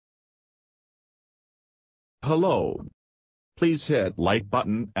Hello. Please hit like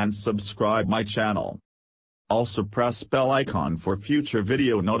button and subscribe my channel. Also press bell icon for future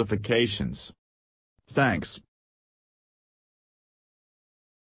video notifications. Thanks.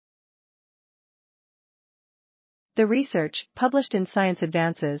 The research, published in Science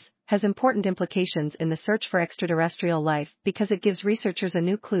Advances, has important implications in the search for extraterrestrial life because it gives researchers a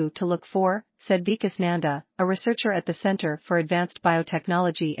new clue to look for, said Vikas Nanda, a researcher at the Center for Advanced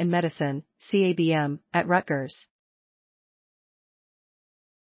Biotechnology and Medicine, CABM, at Rutgers.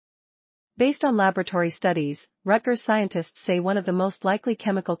 Based on laboratory studies, Rutgers scientists say one of the most likely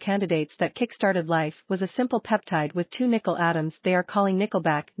chemical candidates that kickstarted life was a simple peptide with two nickel atoms they are calling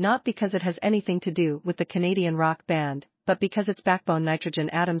Nickelback, not because it has anything to do with the Canadian rock band, but because its backbone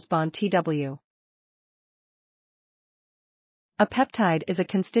nitrogen atoms bond TW. A peptide is a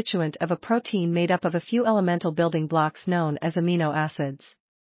constituent of a protein made up of a few elemental building blocks known as amino acids.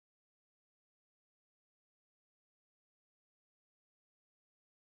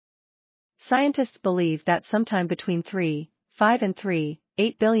 Scientists believe that sometime between 3.5 and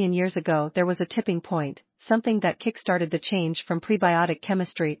 3.8 billion years ago there was a tipping point, something that kick-started the change from prebiotic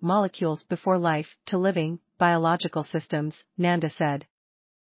chemistry molecules before life to living, biological systems, Nanda said.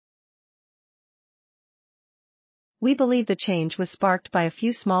 We believe the change was sparked by a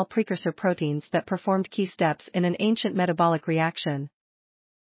few small precursor proteins that performed key steps in an ancient metabolic reaction.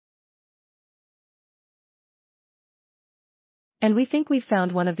 And we think we've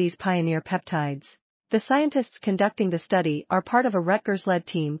found one of these pioneer peptides. The scientists conducting the study are part of a Rutgers-led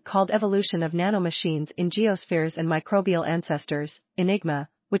team called Evolution of Nanomachines in Geospheres and Microbial Ancestors, ENIGMA,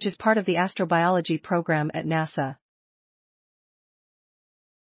 which is part of the astrobiology program at NASA.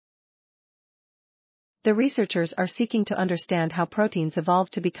 The researchers are seeking to understand how proteins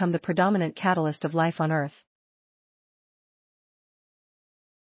evolved to become the predominant catalyst of life on Earth.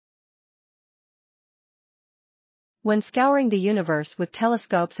 When scouring the universe with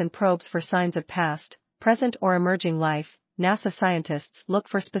telescopes and probes for signs of past, present or emerging life, NASA scientists look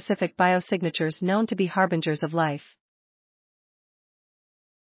for specific biosignatures known to be harbingers of life.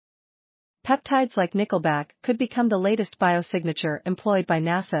 Peptides like Nickelback could become the latest biosignature employed by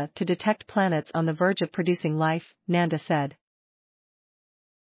NASA to detect planets on the verge of producing life, Nanda said.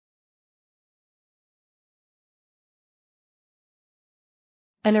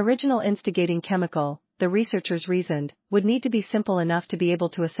 An original instigating chemical, the researchers reasoned, would need to be simple enough to be able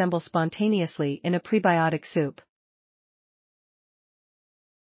to assemble spontaneously in a prebiotic soup.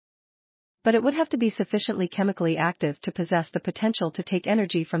 But it would have to be sufficiently chemically active to possess the potential to take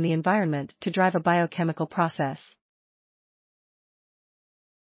energy from the environment to drive a biochemical process.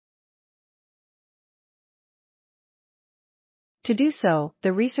 To do so,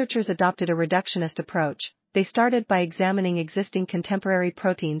 the researchers adopted a reductionist approach. They started by examining existing contemporary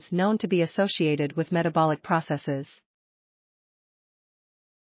proteins known to be associated with metabolic processes.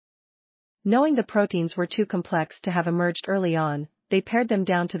 Knowing the proteins were too complex to have emerged early on, they pared them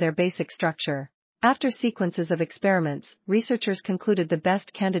down to their basic structure. After sequences of experiments, researchers concluded the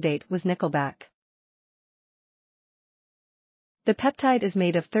best candidate was Nickelback. The peptide is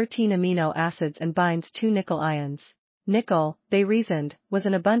made of 13 amino acids and binds 2 nickel ions. Nickel, they reasoned, was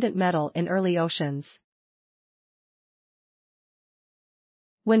an abundant metal in early oceans.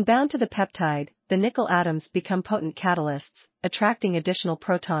 When bound to the peptide, the nickel atoms become potent catalysts, attracting additional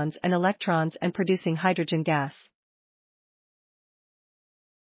protons and electrons and producing hydrogen gas.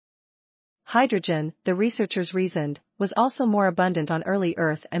 Hydrogen, the researchers reasoned, was also more abundant on early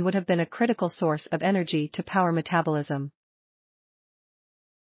Earth and would have been a critical source of energy to power metabolism.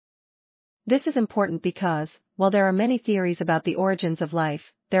 This is important because, while there are many theories about the origins of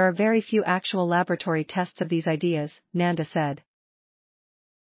life, there are very few actual laboratory tests of these ideas, Nanda said.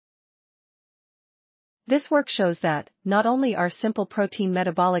 This work shows that, not only are simple protein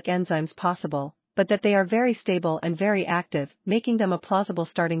metabolic enzymes possible, but that they are very stable and very active, making them a plausible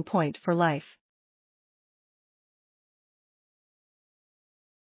starting point for life.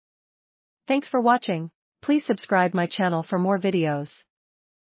 Thanks for watching. Please subscribe my channel for more videos.